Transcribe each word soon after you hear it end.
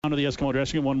Onto the Eskimo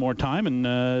dressing room one more time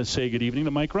and say good evening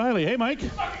to Mike Riley. Hey, Mike.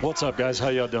 What's up, guys? How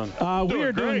y'all doing? We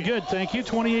are doing good, thank you.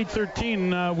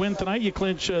 28-13 win tonight. You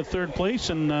clinch third place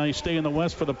and you stay in the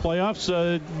West for the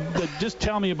playoffs. Just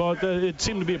tell me about it.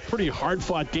 Seemed to be a pretty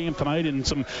hard-fought game tonight in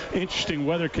some interesting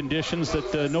weather conditions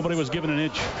that nobody was given an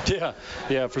inch.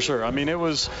 Yeah, for sure. I mean, it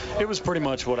was pretty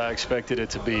much what I expected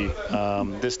it to be.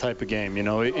 This type of game, you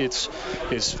know, it's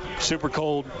super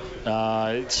cold.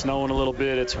 It's snowing a little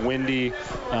bit. It's windy.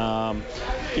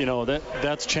 You know,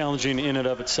 that's challenging in and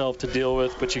of itself to deal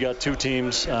with, but you got two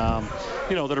teams, you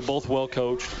know, that are both well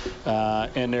coached,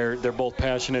 and they're both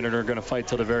passionate and are going to fight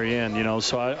till the very end, you know.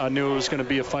 So I knew it was going to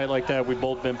be a fight like that. We've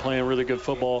both been playing really good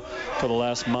football for the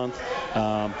last month.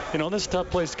 You know, this is a tough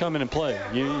place to come in and play.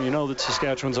 You know that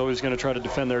Saskatchewan's always going to try to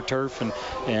defend their turf,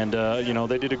 and you know,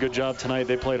 they did a good job tonight.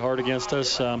 They played hard against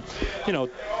us. You know,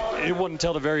 it wasn't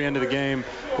until the very end of the game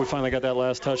we finally got that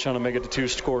last touchdown to make it a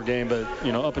two-score game, but,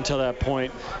 you know, up until that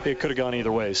point, it could have gone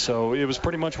either way. So it was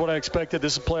pretty much what I expected.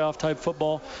 This is playoff-type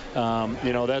football.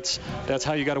 You know, that's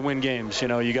how you got to win games. You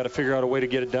know, you got to figure out a way to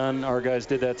get it done. Our guys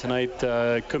did that tonight.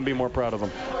 Couldn't be more proud of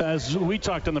them. As we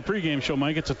talked on the pregame show,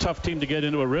 Mike, it's a tough team to get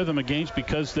into a rhythm against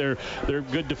because they're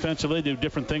good defensively. They do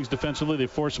different things defensively. They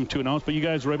force them to and outs, but you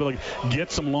guys were able to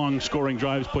get some long-scoring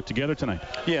drives put together tonight.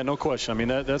 Yeah, no question. I mean,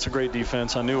 that's a great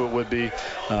defense. I knew it would be.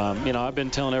 You know, I've been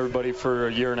telling everybody for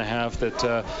a year and a half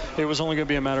that it was only going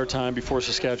to be a matter of time before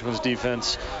Saskatchewan's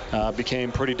defense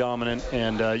became pretty dominant,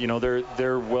 and you know,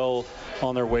 they're well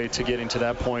on their way to getting to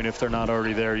that point if they're not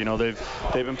already there. You know, they've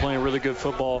been playing really good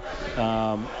football,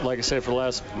 like I said, for the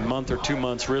last month or 2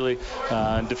 months, really,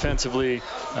 and defensively,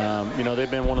 you know,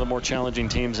 they've been one of the more challenging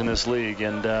teams in this league,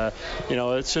 and you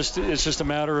know, it's just a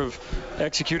matter of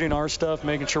executing our stuff,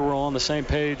 making sure we're all on the same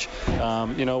page.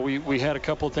 You know, we had a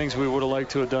couple of things we would have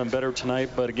liked to have done better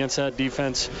tonight, but against that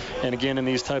defense, and again in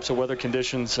these types of weather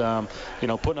conditions, you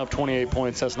know, putting up 28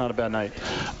 points, that's not a bad night.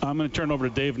 I'm going to turn over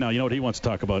to Dave now. You know what he wants to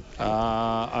talk about?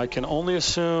 I can only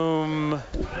assume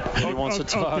he wants to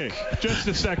talk. Okay, just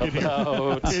a second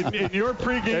about in your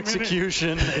pregame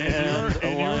execution and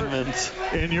alignment.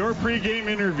 In your pregame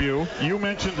interview, you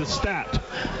mentioned a stat.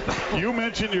 You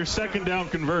mentioned your second down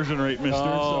conversion rate, mister.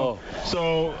 Oh.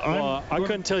 So I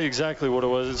couldn't tell you exactly what it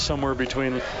was. It's somewhere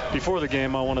between, before the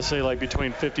game, I want to say like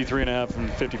between 53.5% and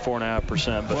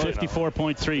 54.5%. But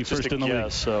 54.3 first in the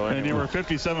league. So anyway. And you were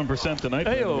 57% tonight.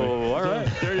 Hey-o, all right.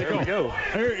 There you go.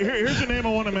 Here's a name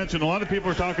I want to mention. A lot of people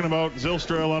are talking about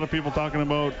Zylstra. A lot of people talking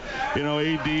about, you know,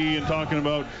 AD and talking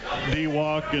about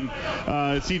D-Walk.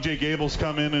 And C.J. Gable's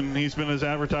come in, and he's been as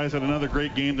advertised at another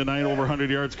great game tonight, over 100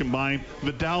 yards combined.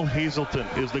 Vidal Hazelton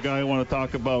is the guy I want to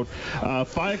talk about.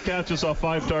 5 catches off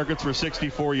 5 targets for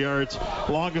 64 yards.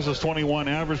 Longest is 21,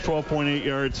 average 12.8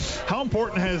 yards. How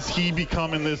important has he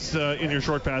become in this in your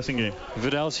short passing game?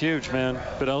 Vidal's huge, man.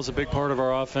 Vidal's a big part of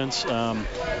our offense.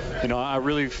 You know, I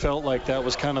really felt like that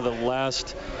was kind of the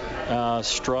last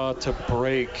straw to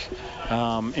break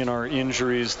in our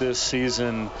injuries this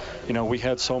season. You know, we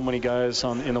had so many guys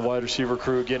in the wide receiver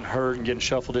crew getting hurt and getting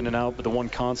shuffled in and out, but the one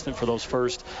constant for those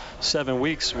first 7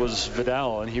 weeks was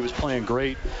Vidal, and he was playing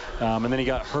great. And then he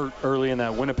got hurt early in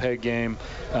that Winnipeg game.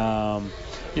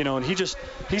 You know, and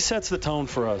he sets the tone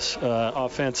for us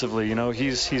offensively. You know,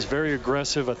 he's very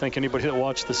aggressive. I think anybody that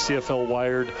watched the CFL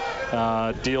Wired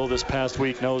deal this past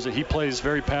week knows that he plays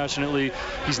very passionately.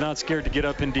 He's not scared to get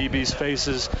up in DB's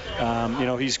faces. You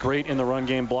know, he's great in the run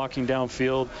game, blocking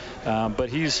downfield. But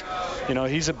he's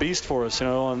a beast for us. You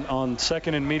know, on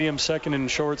second and medium, second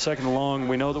and short, second and long,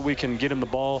 we know that we can get him the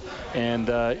ball. And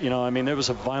you know, I mean, there was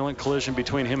a violent collision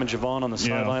between him and Javon on the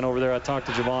sideline over there. I talked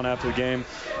to Javon after the game.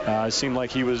 It seemed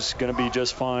like he was going to be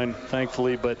just fine,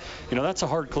 thankfully. But, you know, that's a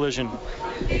hard collision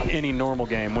any normal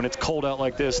game. When it's cold out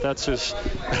like this, that's just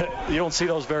you don't see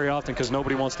those very often because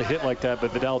nobody wants to hit like that,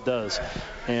 but Vidal does.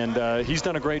 And he's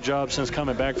done a great job since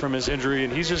coming back from his injury,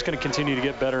 and he's just going to continue to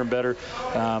get better and better.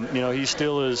 You know, he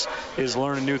still is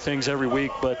learning new things every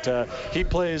week, but he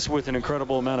plays with an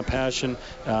incredible amount of passion.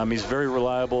 He's very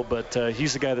reliable, but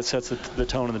he's the guy that sets the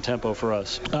tone and the tempo for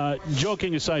us.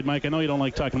 Joking aside, Mike, I know you don't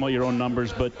like talking about your own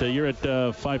numbers, but you're at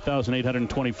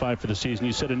 5,825 for the season.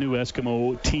 You set a new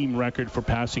Eskimo team record for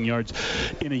passing yards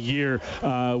in a year,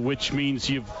 which means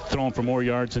you've thrown for more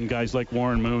yards than guys like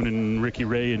Warren Moon and Ricky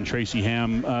Ray and Tracy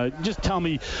Ham. Just tell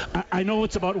me, I know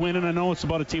it's about winning, I know it's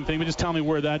about a team thing, but just tell me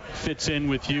where that fits in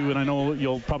with you, and I know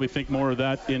you'll probably think more of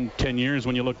that in 10 years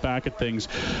when you look back at things,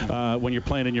 when you're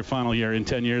playing in your final year in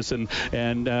 10 years, and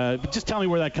just tell me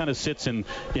where that kind of sits in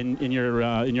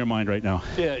your mind right now.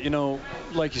 Yeah, you know,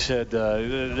 like you said,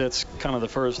 that's kind of the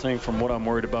first thing from what I'm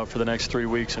worried about for the next 3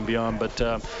 weeks and beyond, but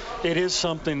it is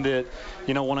something that,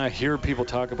 when I hear people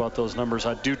talk about those numbers,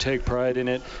 I do take pride in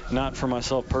it, not for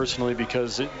myself personally,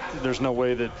 because there's no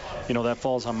way that, that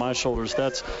falls on my shoulders.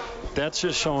 That's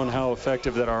just showing how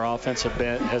effective that our offense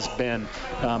has been,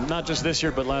 not just this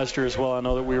year, but last year as well. I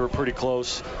know that we were pretty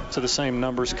close to the same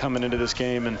numbers coming into this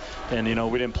game, and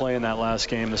we didn't play in that last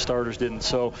game. The starters didn't.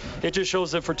 So it just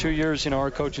shows that for 2 years,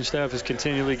 our coaching staff has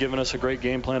continually given us a great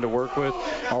game plan to work with.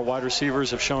 Our wide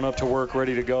receivers have shown up to work,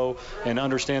 ready to go, and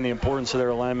understand the importance of their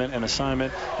alignment and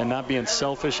assignment, and not being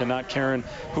selfish and not caring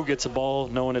who gets the ball,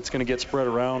 knowing it's going to get spread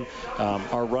around.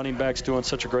 Our running backs doing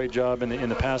such a great job in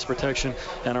the pass protection,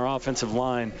 and our offensive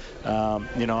line.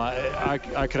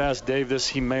 I could ask Dave this.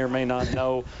 He may or may not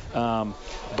know,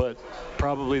 but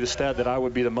probably the stat that I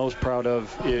would be the most proud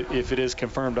of, if it is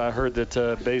confirmed, I heard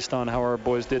that based on how our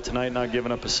boys did tonight, not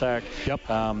giving up a sack,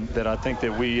 that I think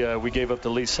that we gave up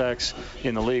the least sacks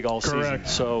in the league all Correct.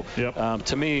 season. So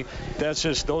to me, that's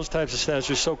just those types of stats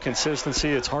just so consistency.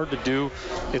 It's hard to do.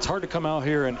 It's hard to come out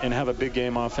here and have a big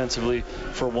game offensively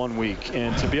for 1 week,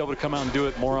 and to be able to come out and do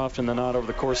it more often than not over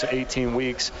the course of 18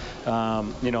 weeks,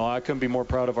 I couldn't be more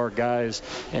proud of our guys.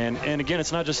 And again,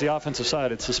 it's not just the offensive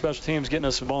side. It's the special teams getting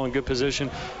us the ball in good position.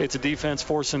 It's a defense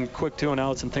forcing quick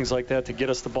 2-and-outs and things like that to get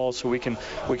us the ball so we can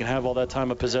have all that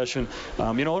time of possession.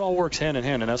 It all works hand in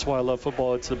hand, and that's why I love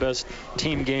football. It's the best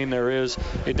team game there is.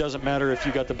 It doesn't matter if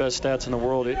you got the best stats in the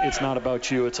world. It's not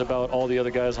about you. It's about all the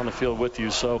other guys on the field with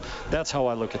you. So that's how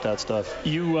I look at that stuff.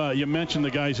 You mentioned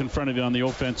the guys in front of you on the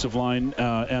offensive line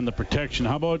and the protection.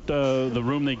 How about the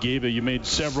room they gave you? You made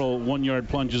several 1-yard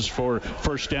plunges for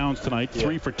first downs tonight,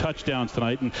 3 for touchdowns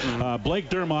tonight. And Blake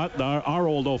Dermott, our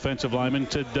old offensive lineman,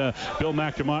 said, Bill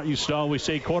McDermott used to always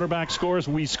say, quarterback scores,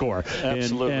 we score.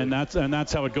 Absolutely. And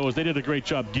that's how it goes. They did a great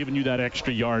job giving you that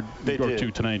extra yard or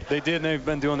two tonight. They did, and they've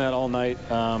been doing that all night,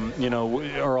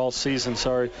 or all season,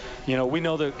 sorry. We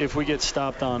know that if we get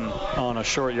stopped on a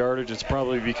short yardage, it's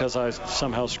probably because I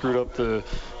somehow screwed up the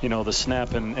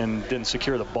snap and didn't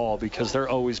secure the ball, because they're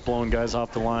always blowing guys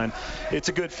off the line. It's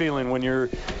a good feeling when you're,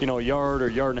 a yard or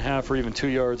yard and a half or even 2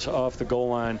 yards off the goal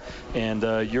line, and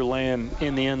you're laying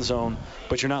in the end zone,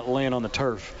 but you're not laying on the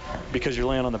turf, because you're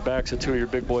laying on the backs of 2 of your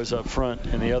big boys up front,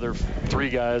 and the other 3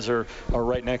 guys are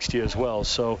right next to you as well.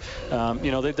 So,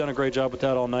 they've done a great job with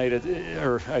that all night,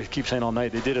 or I keep saying all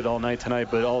night. They did it all night tonight,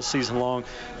 but all season long.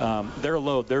 They're a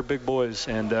load. They're big boys,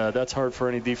 and that's hard for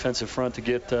any defensive front to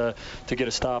get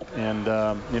a stop, and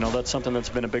that's something that's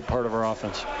been a big part of our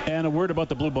offense. And a word about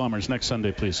the Blue Bombers next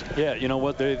Sunday, please. Yeah, you know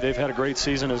what? They've had a great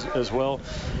season as well.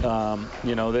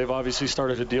 They've obviously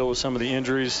started to deal with some of the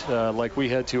injuries like we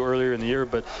had to earlier in the year,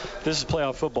 but this is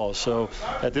playoff football, so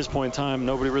at this point in time,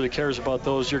 nobody really cares about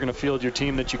those. You're going to field your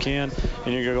team that you can,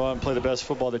 and you're going to go out and play the best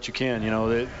football that you can.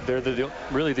 They're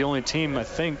really the only team, I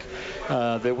think,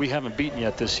 that we haven't beaten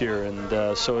yet this year,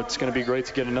 and so it's going to be great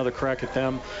to get another crack at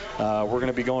them. We're going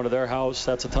to be going to their house.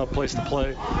 That's a tough place to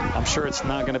play. I'm sure it's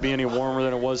not going to be any warmer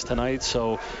than it was tonight,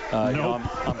 so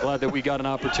I'm glad that we got an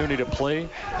opportunity to play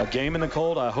a game in the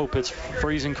cold. I hope it's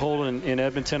freezing cold in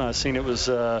Edmonton. I've seen it was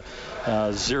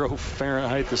 0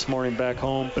 Fahrenheit this morning back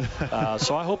home,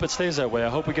 so I hope it stays that way. I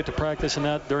hope we get to practice in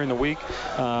that during the week.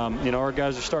 Our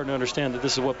guys are starting to understand that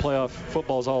this is what playoff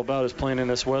football is all about, is playing in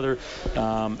this weather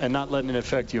and not letting it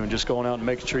affect you, and just going out and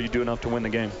making sure you do enough to win the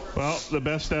game. Well, the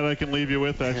best stat I can leave you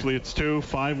with, actually, it's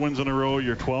 5 wins in a row.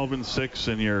 You're 12-6,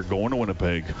 and you're going to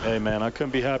Winnipeg. Hey, man, I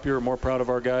couldn't be happier or more proud of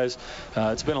our guys.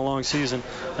 It's been a long season.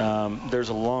 There's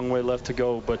a long way left to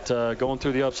go, but going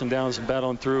through the ups and downs and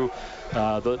battling through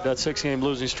that 6-game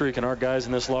losing streak, and our guys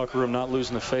in this locker room not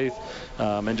losing the faith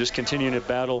and just continuing to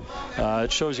battle,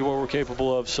 it shows you what we're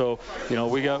capable of. So,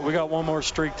 we got one more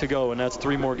streak to go, and that's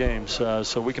 3 more games.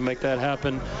 So we can make that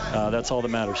happen. That's all that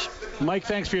matters. Mike,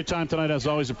 thanks for your time tonight. As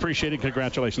always, appreciate it.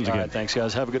 Congratulations again. All right, thanks,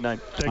 guys. Have a good night.